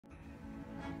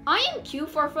I am Cube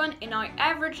for fun and I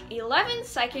averaged 11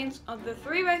 seconds on the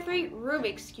 3x3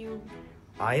 Rubik's Cube.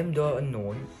 I am the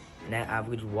unknown and I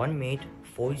averaged 1 minute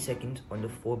 40 seconds on the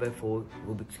 4x4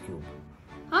 Rubik's Cube.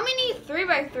 How many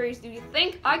 3x3s do you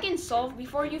think I can solve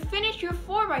before you finish your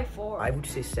 4x4? I would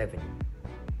say 7.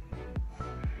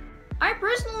 I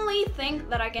personally think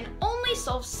that I can only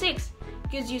solve 6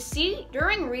 because you see,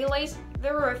 during relays,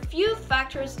 there are a few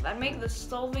factors that make the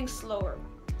solving slower.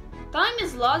 Time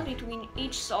is lost between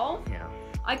each solve. Yeah.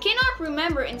 I cannot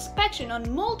remember inspection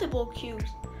on multiple cubes.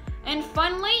 And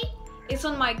finally, it's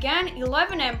on my GAN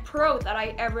 11M Pro that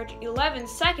I average 11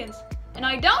 seconds, and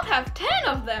I don't have 10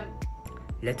 of them.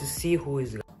 Let us see who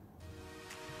is right.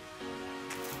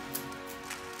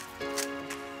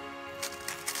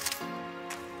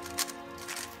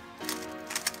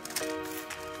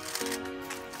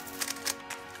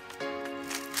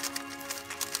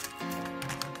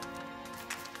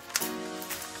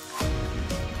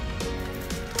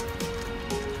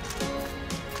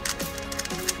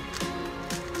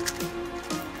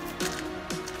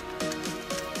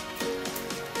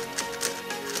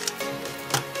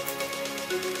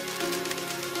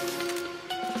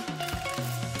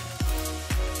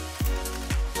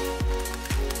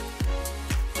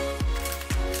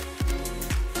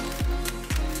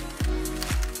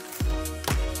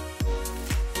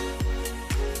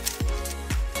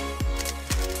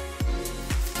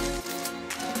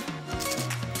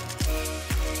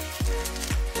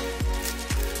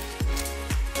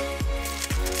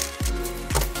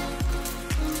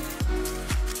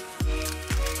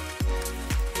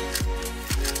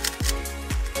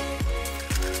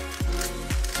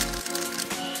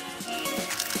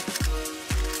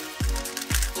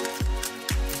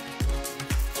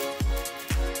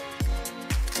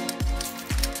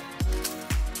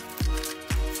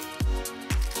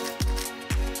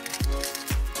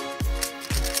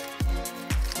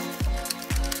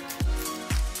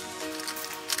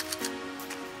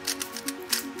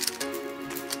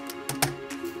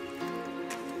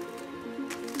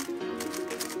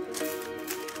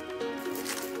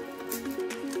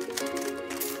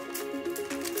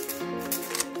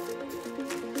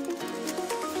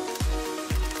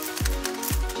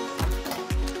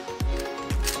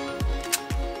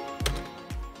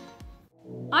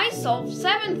 I solved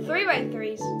 7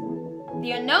 3x3s.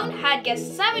 The unknown had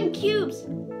guessed 7 cubes.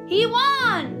 He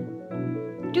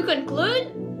won! To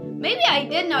conclude, maybe I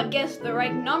did not guess the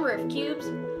right number of cubes,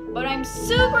 but I'm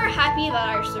super happy that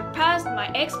I surpassed my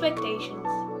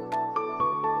expectations.